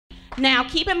Now,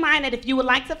 keep in mind that if you would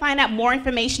like to find out more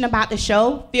information about the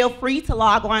show, feel free to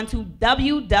log on to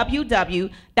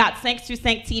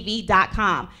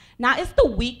www.sync2sync.tv.com. Now, it's the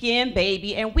weekend,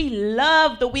 baby, and we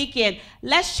love the weekend.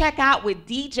 Let's check out with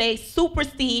DJ Super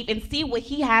Steve and see what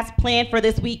he has planned for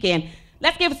this weekend.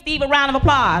 Let's give Steve a round of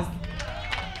applause.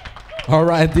 All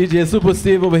right, DJ Super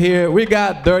Steve over here. We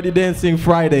got Dirty Dancing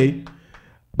Friday.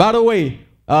 By the way,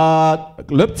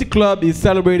 Lipsy Club is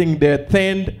celebrating their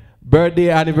 10th birthday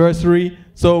anniversary.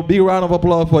 So big round of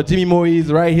applause for Jimmy Moise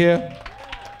right here.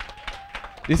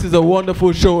 This is a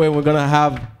wonderful show and we're gonna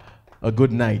have a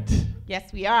good night.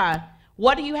 Yes, we are.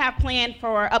 What do you have planned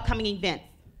for upcoming events?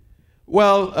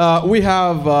 Well, we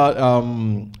have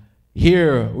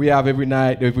here, we have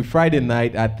every Friday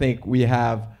night, I think we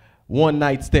have one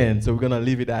night stand. So we're gonna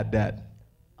leave it at that.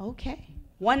 Okay,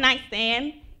 one night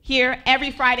stand here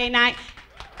every Friday night.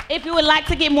 If you would like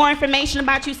to get more information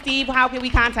about you, Steve, how can we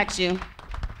contact you?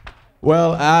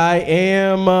 Well, I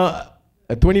am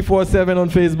 24/7 on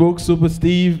Facebook, Super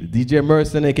Steve, DJ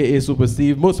Merson, aka Super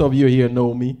Steve. Most of you here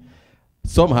know me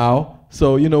somehow,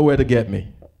 so you know where to get me.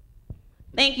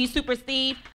 Thank you, Super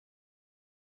Steve.